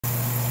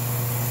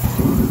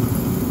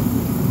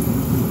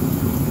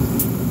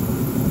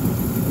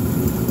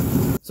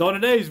So in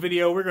today's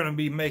video, we're going to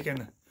be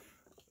making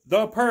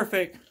the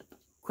perfect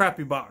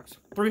crappie box.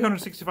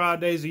 365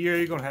 days a year,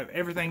 you're going to have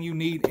everything you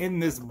need in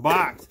this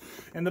box.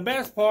 And the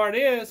best part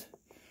is,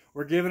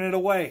 we're giving it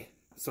away.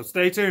 So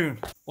stay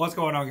tuned. What's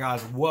going on,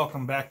 guys?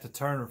 Welcome back to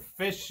Turner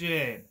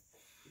Fishing.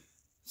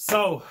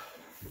 So,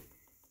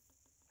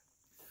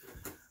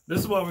 this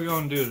is what we're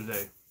going to do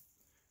today.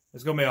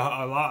 It's going to be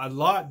a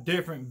lot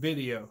different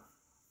video.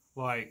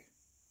 Like,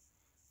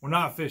 we're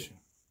not fishing,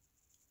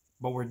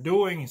 but we're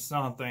doing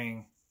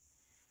something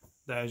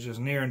that is just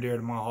near and dear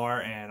to my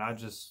heart, and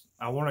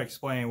I want to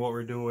explain what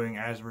we're doing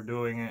as we're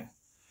doing it.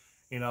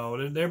 You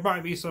know, there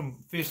might be some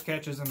fish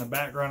catches in the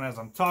background as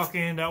I'm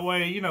talking. That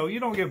way, you know, you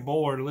don't get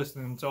bored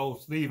listening to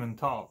old Steven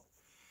talk.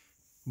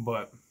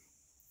 But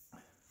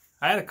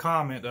I had a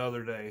comment the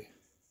other day.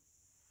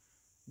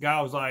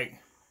 Guy was like,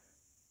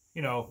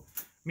 you know,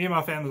 me and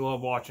my family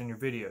love watching your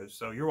videos.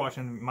 So you're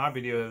watching my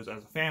videos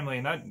as a family,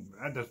 and that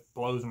just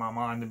blows my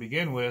mind to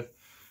begin with,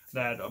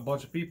 that a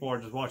bunch of people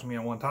are just watching me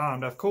at one time.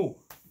 That's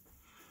cool.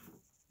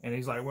 And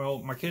he's like,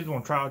 well, my kids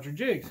want to try out your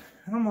jigs.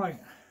 And I'm like,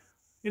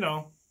 you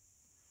know,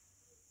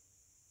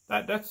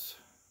 that's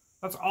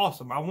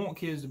awesome. I want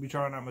kids to be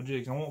trying out my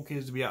jigs. I want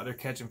kids to be out there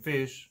catching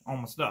fish on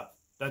my stuff.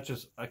 That's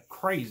just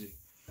crazy.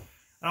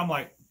 And I'm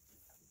like,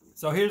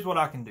 so here's what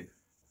I can do.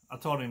 I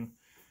told him,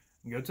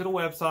 go to the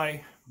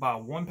website, buy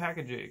one pack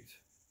of jigs,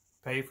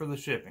 pay for the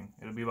shipping.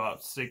 It'll be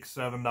about $6,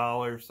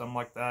 $7, something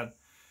like that.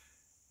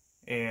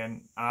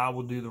 And I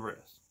will do the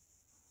rest.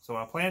 So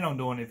I planned on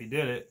doing, if he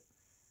did it,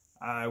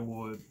 I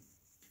would,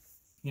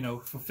 you know,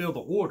 fulfill the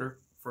order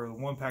for the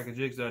one pack of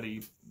jigs that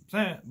he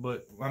sent.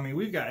 But, I mean,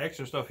 we've got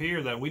extra stuff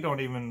here that we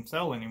don't even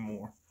sell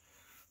anymore.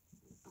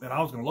 And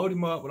I was going to load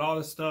him up with all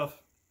this stuff,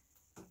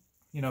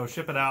 you know,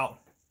 ship it out.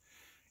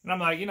 And I'm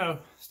like, you know,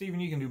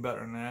 Steven, you can do better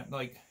than that.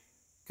 Like,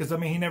 because, I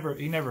mean, he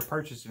never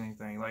purchased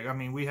anything. Like, I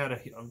mean, we had a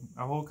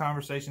whole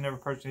conversation, never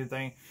purchased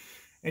anything.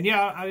 And,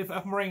 yeah, if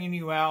I'm bringing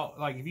you out,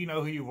 like, if you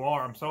know who you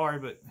are, I'm sorry,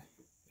 but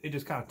it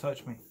just kind of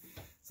touched me.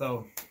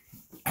 So,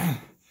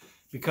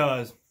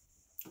 because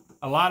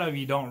a lot of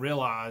you don't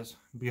realize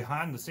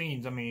behind the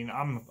scenes, I mean,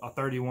 I'm a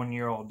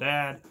 31-year-old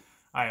dad.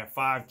 I have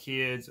 5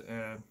 kids,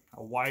 a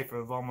wife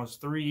of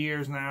almost 3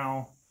 years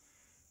now.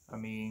 I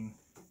mean,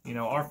 you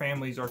know, our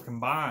families are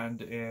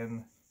combined,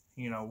 and,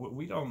 you know,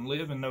 we don't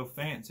live in no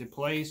fancy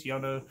place. Y'all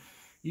know,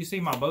 you see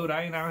my boat,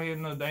 I ain't out here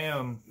in no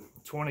damn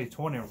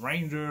 2020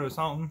 Ranger or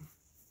something.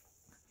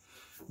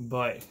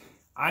 But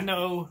I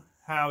know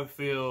how it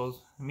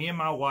feels. Me and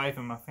my wife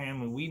and my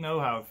family, we know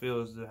how it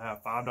feels to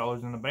have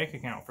 $5 in the bank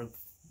account for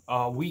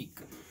a week.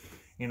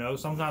 You know,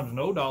 sometimes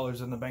no dollars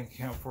in the bank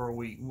account for a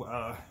week.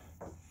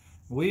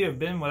 We have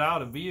been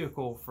without a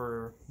vehicle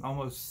for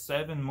almost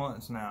 7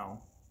 months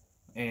now.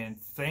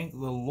 And thank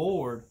the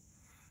Lord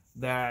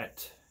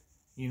that,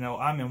 you know,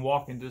 I'm in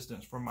walking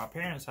distance from my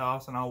parents'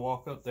 house, and I'll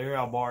walk up there,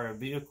 I'll borrow a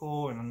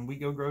vehicle, and we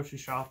go grocery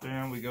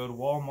shopping, we go to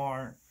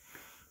Walmart.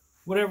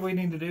 Whatever we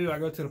need to do, I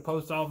go to the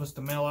post office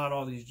to mail out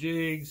all these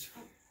jigs,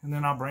 and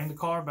then I'll bring the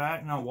car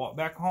back and I'll walk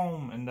back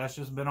home. And that's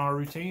just been our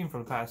routine for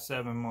the past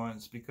 7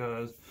 months,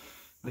 because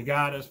the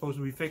guy that's supposed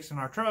to be fixing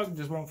our truck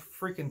just won't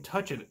freaking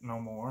touch it no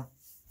more.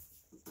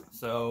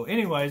 So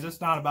anyways,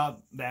 it's not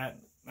about that.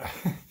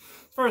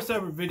 It's for a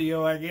separate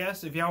video, I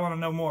guess. If y'all want to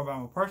know more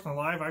about my personal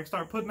life, I can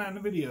start putting that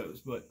in the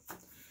videos. But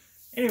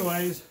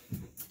anyways,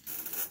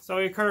 so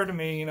it occurred to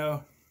me, you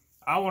know,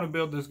 I want to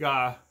build this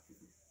guy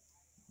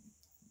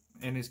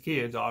and his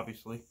kids,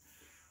 obviously,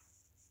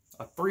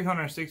 a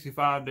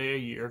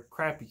 365-day-a-year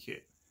crappie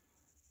kit.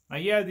 Now,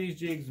 yeah, these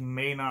jigs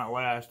may not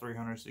last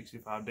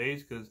 365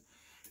 days because,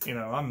 you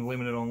know, I'm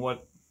limited on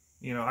what,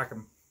 you know, I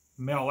can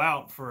mail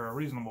out for a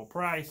reasonable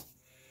price.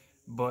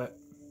 But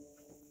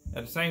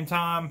at the same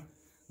time,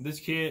 this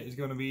kit is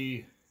going to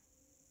be,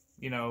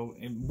 you know,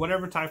 in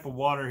whatever type of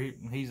water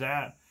he's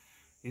at,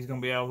 he's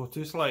going to be able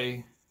to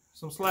slay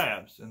some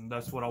slabs. And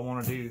that's what I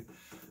want to do.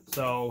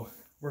 So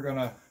we're going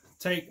to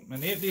take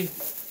an empty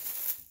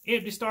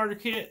starter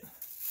kit,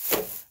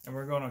 and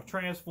we're going to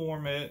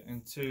transform it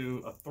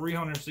into a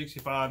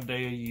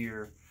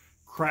 365-day-a-year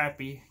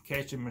crappie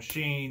catching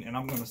machine. And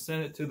I'm going to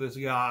send it to this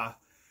guy,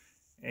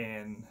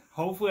 and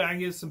hopefully I can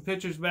get some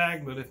pictures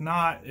back, but if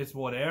not, it's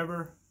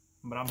whatever.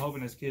 But I'm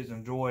hoping his kids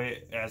enjoy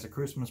it as a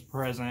Christmas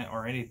present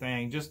or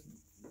anything. Just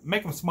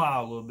make them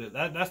smile a little bit.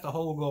 That's the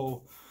whole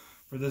goal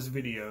for this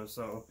video.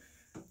 So,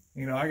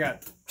 you know, I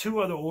got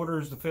 2 other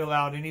orders to fill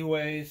out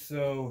anyway,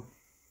 so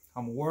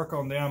I'm going to work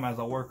on them as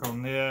I work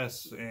on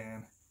this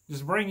and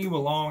just bring you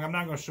along. I'm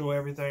not going to show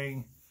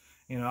everything.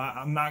 You know,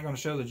 I'm not going to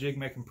show the jig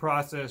making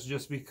process,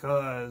 just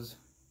because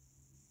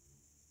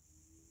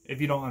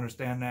if you don't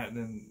understand that,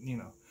 then, you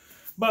know.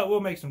 But we'll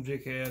make some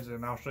jig heads,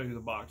 and I'll show you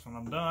the box when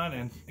I'm done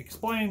and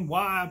explain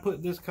why I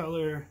put this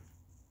color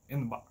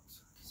in the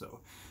box. So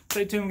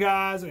stay tuned,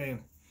 guys,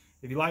 and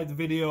if you like the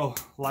video,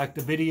 like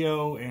the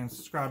video and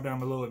subscribe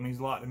down below. It means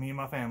a lot to me and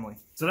my family.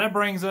 So that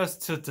brings us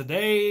to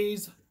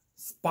today's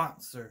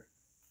sponsor,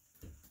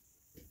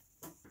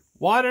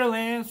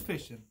 Waterlands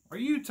Fishing. Are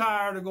you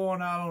tired of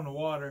going out on the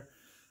water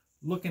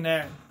looking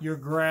at your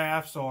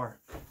graphs or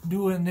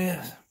doing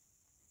this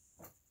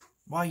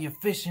while you're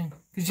fishing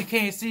because you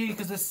can't see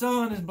because the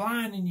sun is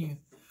blinding you.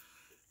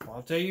 Well,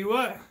 I'll tell you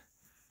what,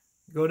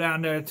 go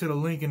down there to the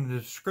link in the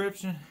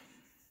description,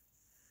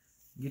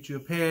 get you a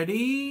pair of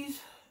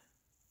these.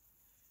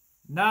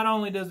 Not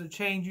only does it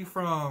change you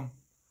from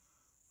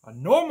a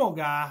normal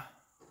guy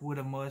with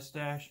a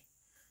mustache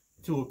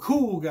to a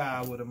cool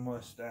guy with a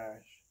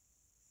mustache.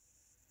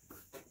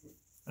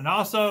 And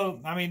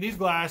also, I mean, these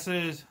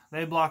glasses,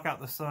 they block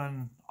out the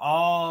sun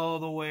all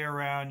the way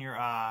around your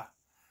eye.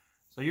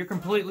 So you're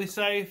completely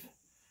safe.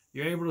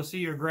 You're able to see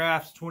your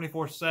graphs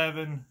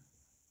 24/7.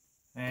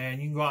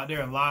 And you can go out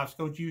there and live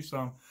coach you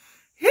some.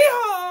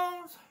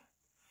 Hee-haws!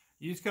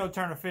 Use code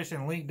Turner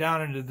Fishing, link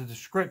down into the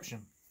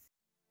description.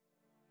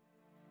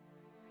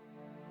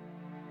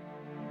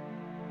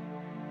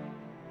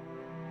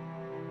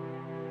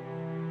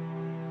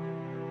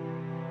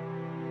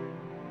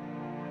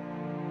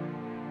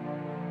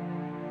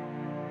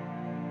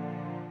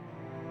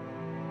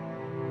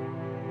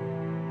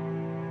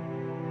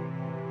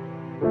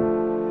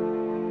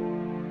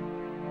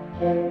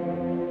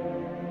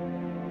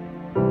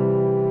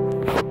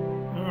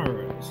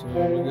 Alright, so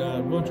we got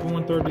a bunch of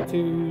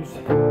 132s,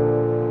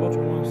 a bunch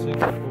of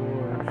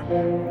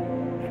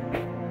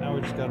 164s. Now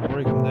we just got to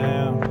break them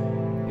down,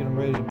 get them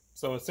ready.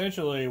 So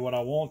essentially what I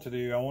want to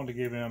do, I want to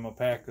give him a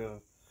pack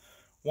of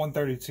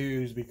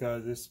 132s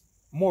because it's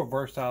more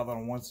versatile than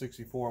a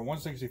 164.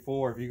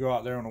 164, if you go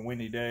out there on a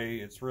windy day,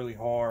 it's really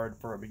hard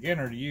for a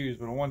beginner to use,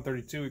 but a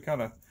 132, it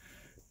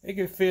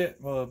can fit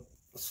a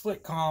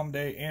slick, calm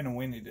day and a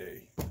windy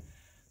day.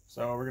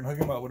 So we're going to hook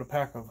him up with a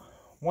pack of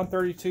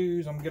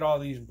 132s. I'm going to get all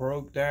these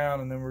broke down,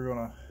 and then we're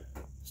going to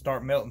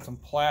start melting some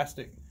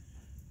plastic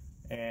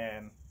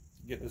and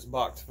get this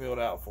box filled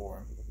out for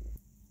him.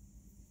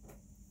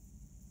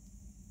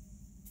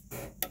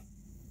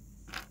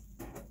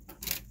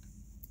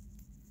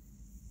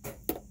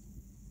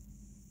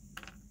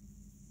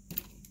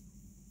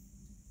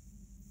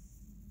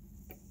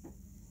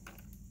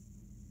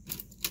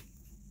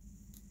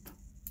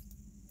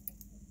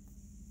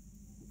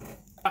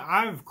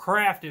 I've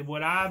crafted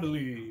what I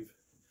believe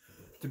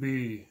to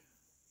be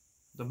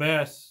the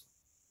best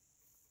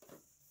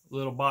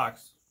little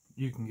box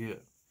you can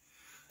get.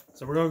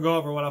 So we're going to go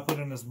over what I put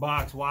in this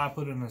box, why I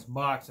put it in this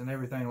box, and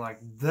everything like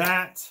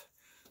that.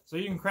 So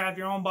you can craft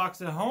your own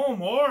box at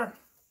home, or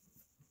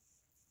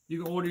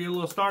you can order your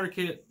little starter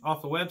kit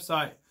off the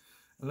website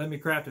and let me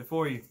craft it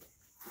for you.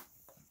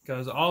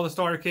 Because all the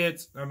starter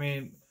kits, I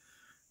mean,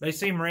 they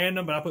seem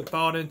random, but I put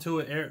thought into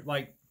it.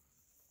 Like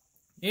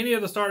any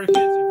of the starter kits,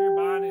 if you're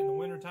buying it in the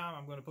wintertime,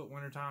 I'm going to put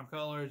wintertime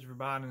colors. If you're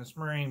buying it in the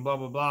spring, blah,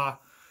 blah, blah.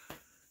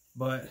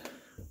 But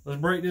let's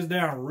break this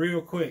down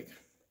real quick.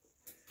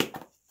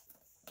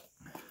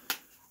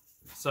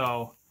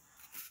 So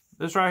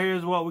this right here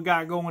is what we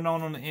got going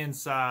on the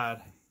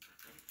inside.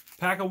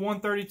 Pack of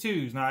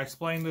 132s. Now I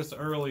explained this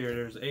earlier.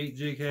 There's 8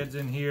 jig heads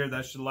in here.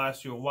 That should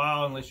last you a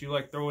while unless you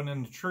like throwing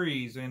in the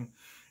trees. And,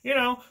 you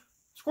know,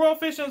 squirrel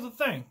fishing is a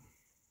thing.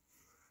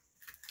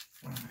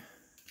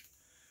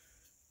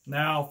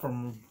 Now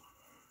from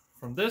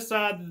this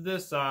side to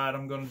this side,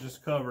 I'm going to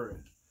just cover it.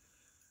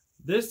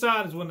 This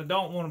side is when I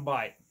don't want to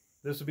bite.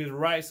 This will be the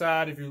right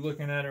side if you're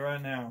looking at it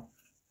right now.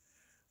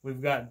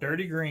 We've got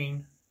dirty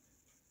green.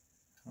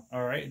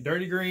 Alright,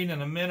 dirty green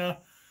and a minnow.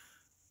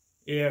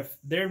 If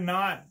they're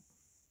not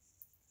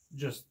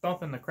just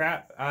thumping the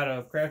crap out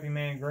of Crappie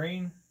Man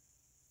green,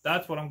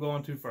 that's what I'm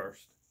going to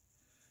first.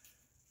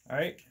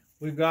 Alright,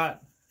 we've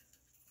got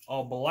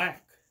a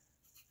black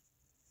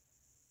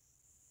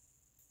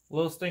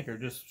little stinker,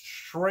 just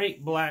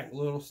straight black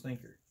little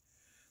stinker.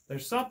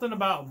 There's something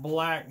about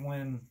black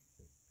when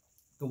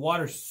the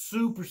water's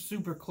super,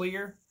 super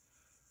clear,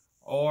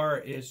 or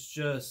it's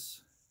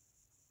just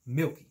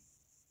milky.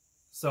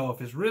 So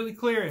if it's really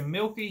clear and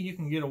milky, you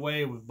can get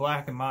away with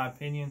black, in my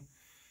opinion,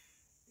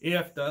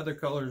 if the other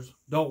colors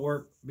don't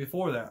work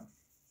before that.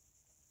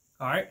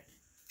 Alright,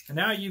 and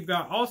now you've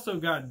also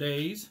got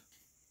days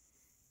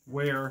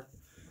where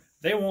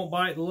they won't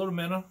bite the little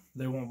minnow,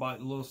 they won't bite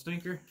the little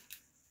stinker.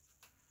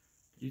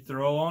 You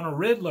throw on a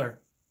Riddler.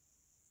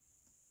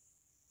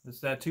 It's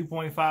that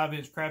 2.5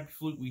 inch crappie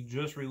fluke we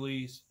just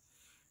released.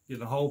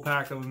 Get a whole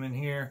pack of them in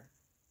here.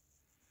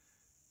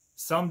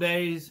 Some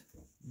days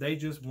they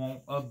just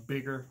want a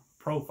bigger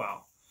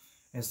profile.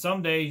 And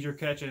some days you're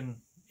catching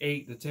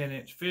 8 to 10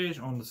 inch fish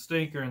on the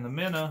stinker and the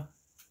minnow.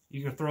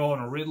 You can throw on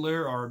a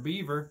Riddler or a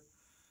beaver.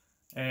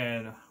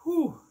 And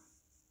whew,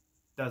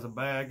 that's a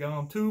bag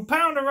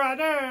 2-pounder right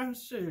there.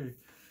 Shit.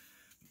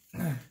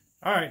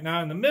 Alright,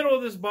 now in the middle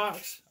of this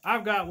box,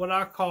 I've got what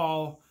I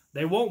call,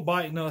 they won't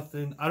bite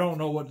nothing. I don't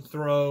know what to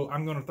throw.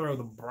 I'm going to throw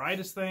the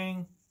brightest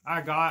thing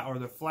I got or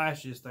the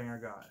flashiest thing I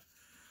got.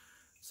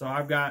 So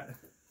I've got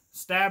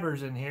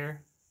stabbers in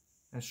here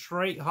and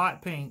straight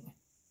hot pink.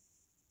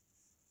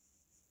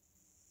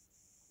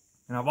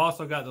 And I've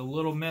also got the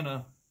little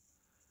minnow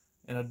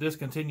in a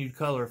discontinued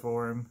color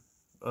for him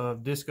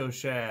of disco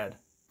shad.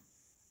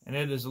 And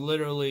it is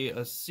literally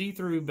a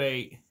see-through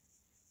bait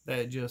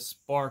that just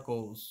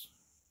sparkles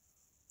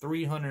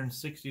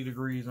 360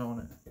 degrees on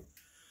it.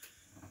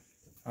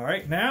 All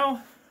right,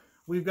 now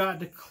we've got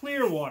the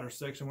clear water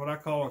section, what I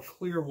call a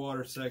clear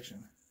water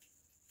section.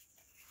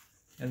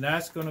 And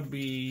that's going to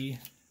be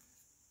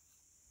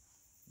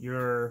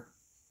your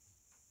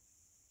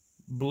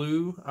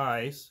blue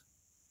ice,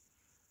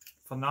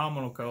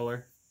 phenomenal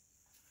color,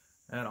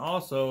 and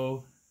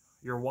also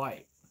your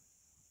white,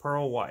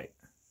 pearl white,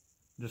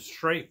 just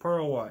straight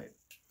pearl white.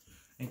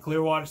 In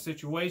clear water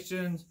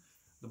situations,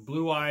 the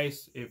blue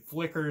ice, it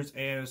flickers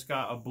and it's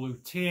got a blue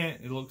tint.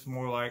 It looks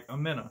more like a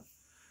minnow.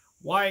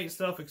 White,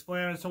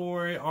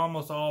 self-explanatory,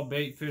 almost all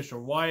bait fish are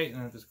white,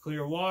 and if it's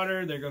clear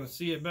water, they're going to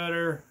see it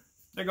better.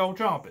 They're going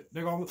to chomp it.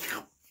 They're going to...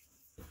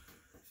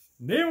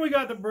 Then we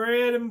got the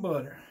bread and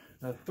butter.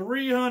 The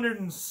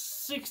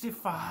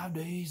 365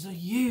 days a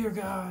year,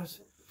 guys.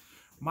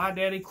 My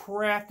daddy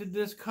crafted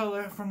this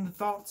color from the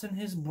thoughts in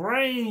his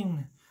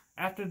brain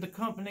after the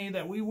company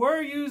that we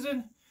were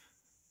using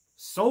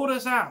sold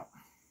us out.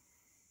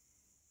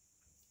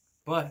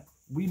 But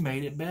we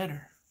made it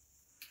better.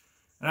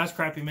 And that's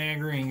Crappie Man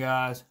Green,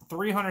 guys.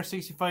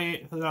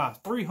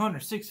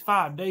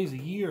 365 days a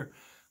year.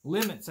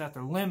 Limits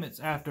after limits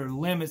after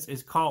limits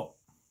is caught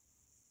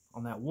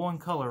on that one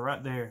color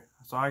right there.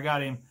 So I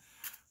got him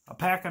a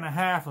pack and a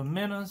half of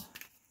minnows.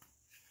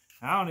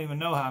 I don't even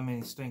know how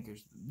many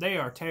stinkers. They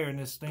are tearing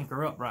this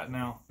stinker up right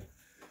now.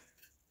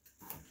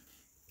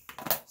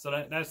 So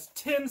that's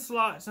 10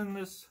 slots in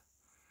this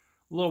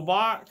little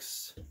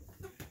box.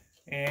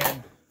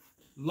 And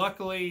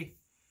luckily,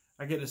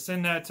 I get to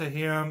send that to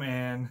him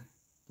and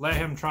let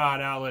him try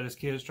it out, let his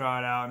kids try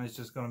it out, and it's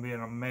just going to be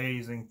an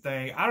amazing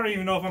thing. I don't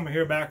even know if I'm going to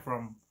hear back from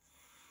him.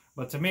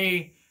 But to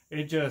me,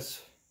 it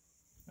just,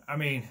 I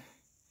mean,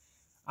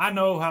 I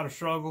know how to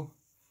struggle.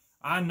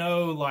 I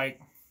know,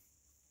 like,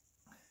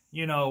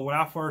 you know, when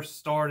I first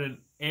started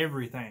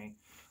everything,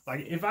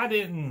 like, if I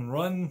didn't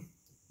run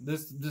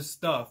this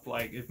stuff,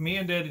 like, if me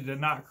and Daddy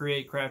did not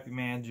create Crappie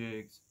Man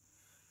jigs,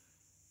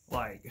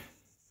 like,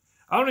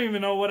 I don't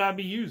even know what I'd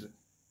be using.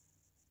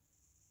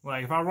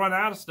 Like, if I run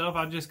out of stuff,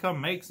 I just come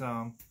make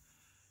some.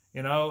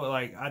 You know,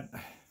 like,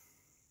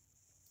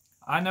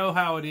 I know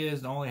how it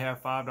is to only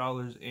have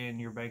 $5 in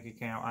your bank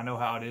account. I know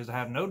how it is to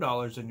have no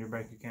dollars in your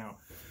bank account.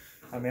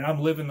 I mean, I'm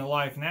living the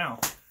life now.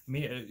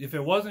 If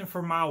it wasn't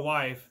for my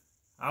wife,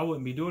 I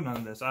wouldn't be doing none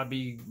of this. I'd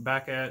be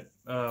back at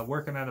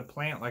working at a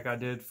plant like I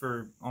did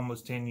for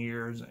almost 10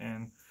 years.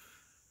 And,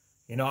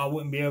 you know, I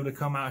wouldn't be able to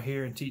come out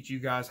here and teach you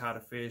guys how to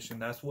fish.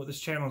 And that's what this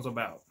channel's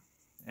about.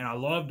 And I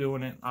love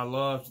doing it. I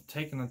love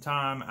taking the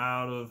time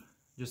out of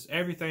just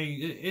everything.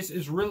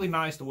 It's really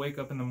nice to wake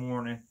up in the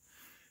morning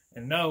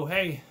and know,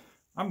 hey,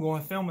 I'm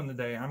going filming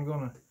today. I'm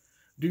going to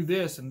do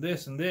this and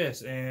this and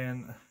this.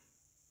 And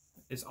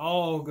it's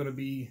all going to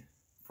be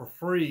for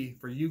free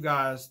for you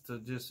guys to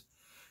just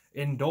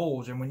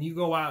indulge. And when you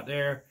go out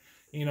there,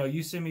 you know,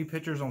 you send me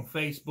pictures on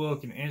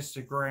Facebook and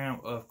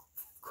Instagram of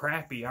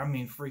crappie, I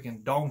mean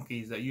freaking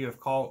donkeys that you have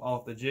caught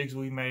off the jigs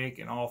we make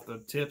and off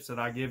the tips that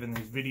I give in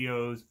these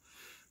videos.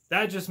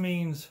 That just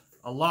means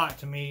a lot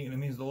to me, and it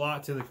means a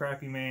lot to the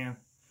Crappie Man.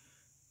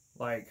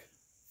 Like,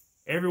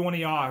 every one of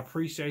y'all, I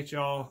appreciate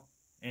y'all,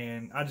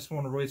 and I just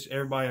want to wish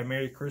everybody a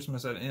Merry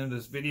Christmas at the end of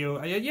this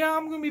video. Yeah,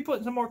 I'm going to be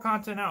putting some more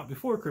content out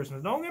before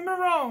Christmas. Don't get me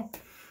wrong.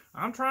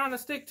 I'm trying to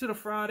stick to the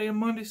Friday and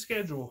Monday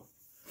schedule.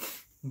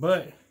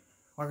 But,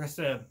 like I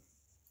said,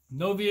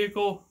 no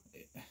vehicle.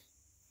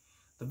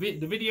 The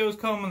videos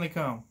come when they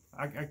come.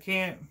 I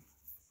can't,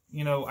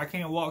 you know, I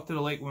can't walk to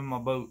the lake with my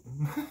boat.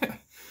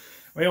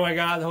 Well, anyway,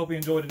 guys, I hope you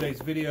enjoyed today's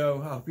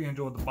video. I hope you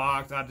enjoyed the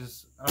box. I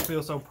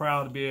feel so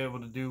proud to be able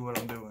to do what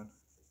I'm doing.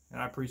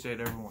 And I appreciate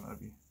every one of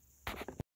you.